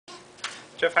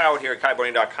Jeff Howard here at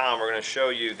Kiteboarding.com. We're going to show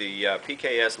you the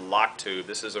PKS lock tube.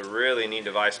 This is a really neat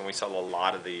device and we sell a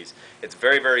lot of these. It's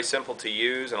very, very simple to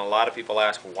use, and a lot of people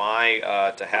ask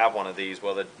why to have one of these.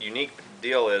 Well, the unique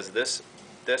deal is this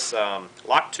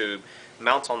lock tube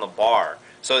mounts on the bar.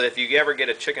 So that if you ever get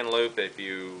a chicken loop, if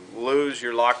you lose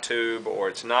your lock tube or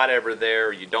it's not ever there,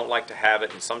 or you don't like to have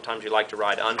it, and sometimes you like to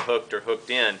ride unhooked or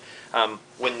hooked in,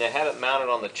 when they have it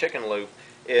mounted on the chicken loop,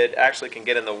 it actually can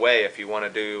get in the way if you want to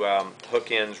do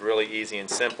hook-ins really easy and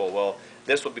simple. Well,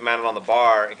 this will be mounted on the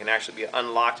bar and can actually be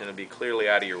unlocked and it'll be clearly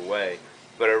out of your way.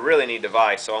 But a really neat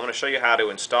device, so I'm going to show you how to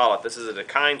install it. This is a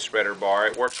Dakine spreader bar.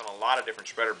 It works on a lot of different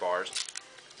spreader bars.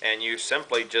 And you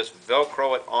simply just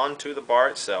Velcro it onto the bar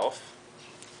itself.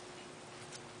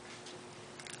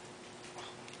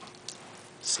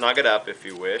 Snug it up if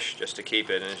you wish, just to keep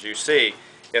it. And as you see,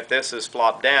 if this is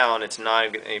flopped down, it's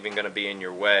not even going to be in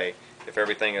your way if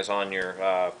everything is on your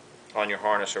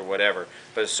harness or whatever.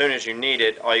 But as soon as you need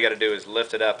it, all you got to do is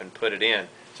lift it up and put it in.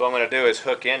 So what I'm going to do is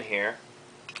hook in here,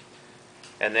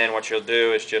 and then what you'll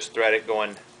do is just thread it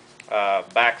going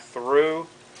back through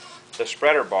the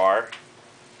spreader bar.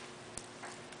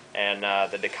 And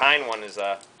the Dakine one is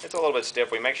it's a little bit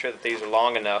stiff. We make sure that these are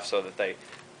long enough so that they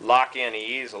lock in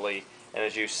easily, and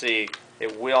as you see,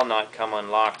 it will not come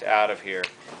unlocked out of here.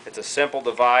 It's a simple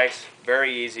device,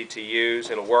 very easy to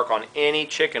use. It'll work on any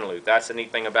chicken loop. That's the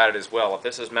neat thing about it as well. If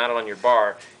this is mounted on your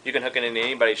bar, you can hook it into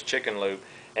anybody's chicken loop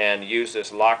and use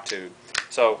this lock tube.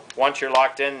 So once you're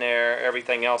locked in there,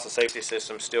 everything else, the safety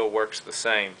system still works the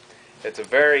same. It's a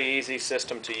very easy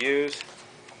system to use.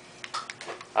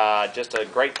 Just a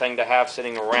great thing to have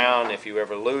sitting around if you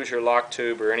ever lose your lock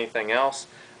tube or anything else.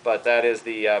 But that is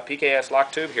the PKS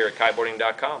lock tube here at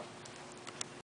Kiteboarding.com.